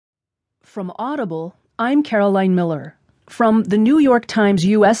From Audible, I'm Caroline Miller. From the New York Times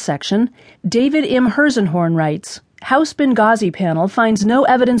U.S. section, David M. Herszenhorn writes, House Benghazi panel finds no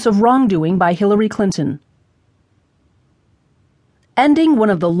evidence of wrongdoing by Hillary Clinton. Ending one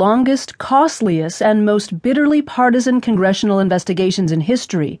of the longest, costliest, and most bitterly partisan congressional investigations in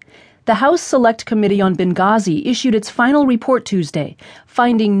history, the House Select Committee on Benghazi issued its final report Tuesday,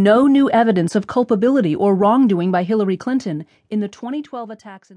 finding no new evidence of culpability or wrongdoing by Hillary Clinton in the 2012 attacks.